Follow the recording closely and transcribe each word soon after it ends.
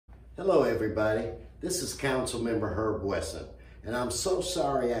Hello everybody, this is Councilmember Wesson, and I'm so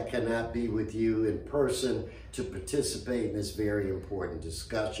sorry I cannot be with you in person to participate in this very important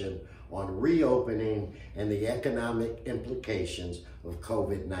discussion on reopening and the economic implications of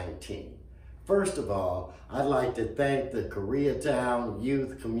COVID-19. First of all, I'd like to thank the Koreatown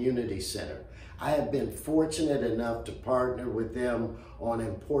Youth Community Center. I have been fortunate enough to partner with them on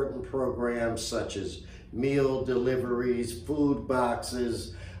important programs such as meal deliveries, food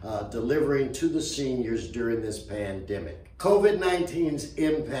boxes, delivering to the seniors during this pandemic. COVID-19's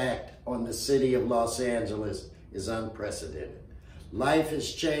impact on the city of Los Angeles is unprecedented. Life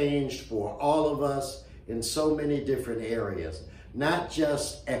has changed for all of us in so many different areas, not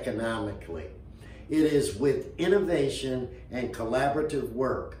just economically. It is with innovation and collaborative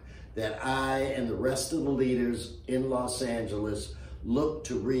work that I and the rest of the leaders in Los Angeles look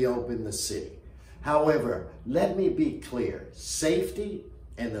to reopen the city. However, let me be clear, safety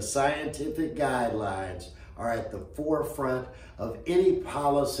and the scientific guidelines are at the forefront of any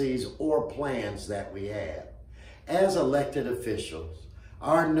policies or plans that we have. As elected officials,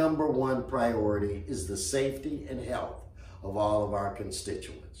 our number one priority is the safety and health of all of our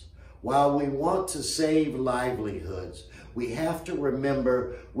constituents. While we want to save livelihoods, we have to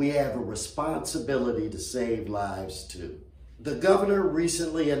remember we have a responsibility to save lives too. The governor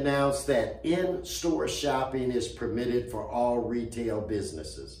recently announced that in-store shopping is permitted for all retail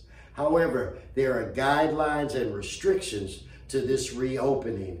businesses. However, there are guidelines and restrictions to this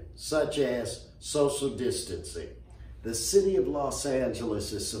reopening, such as social distancing. The city of Los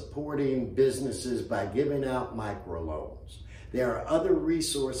Angeles is supporting businesses by giving out microloans. There are other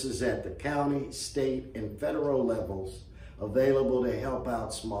resources at the county, state, and federal levels available to help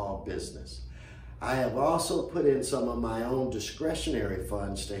out small business. I have also put in some of my own discretionary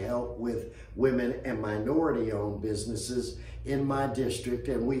funds to help with women and minority-owned businesses in my district,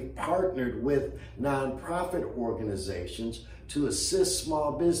 and we've partnered with nonprofit organizations to assist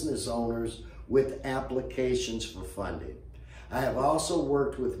small business owners with applications for funding. I have also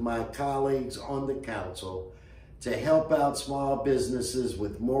worked with my colleagues on the council to help out small businesses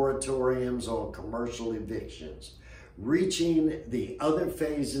with moratoriums on commercial evictions. Reaching the other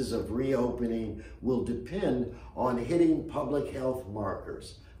phases of reopening will depend on hitting public health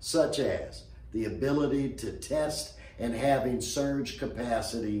markers, such as the ability to test and having surge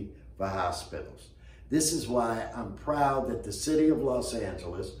capacity for hospitals. This is why I'm proud that the city of Los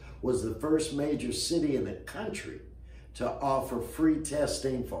Angeles was the first major city in the country to offer free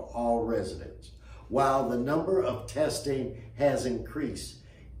testing for all residents. While the number of testing has increased,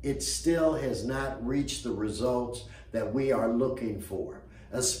 it still has not reached the results that we are looking for,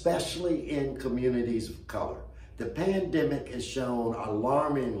 especially in communities of color. The pandemic has shown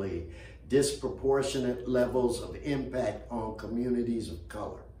alarmingly disproportionate levels of impact on communities of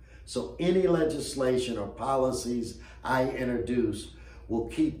color. So any legislation or policies I introduce will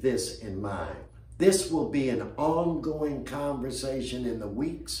keep this in mind. This will be an ongoing conversation in the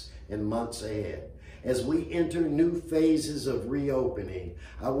weeks and months ahead. As we enter new phases of reopening,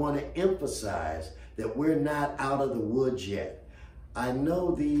 I want to emphasize that we're not out of the woods yet. I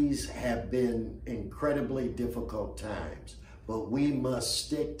know these have been incredibly difficult times, but we must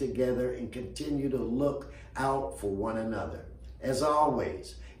stick together and continue to look out for one another. As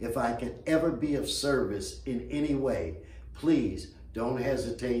always, if I can ever be of service in any way, please don't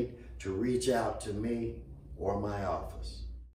hesitate to reach out to me or my office.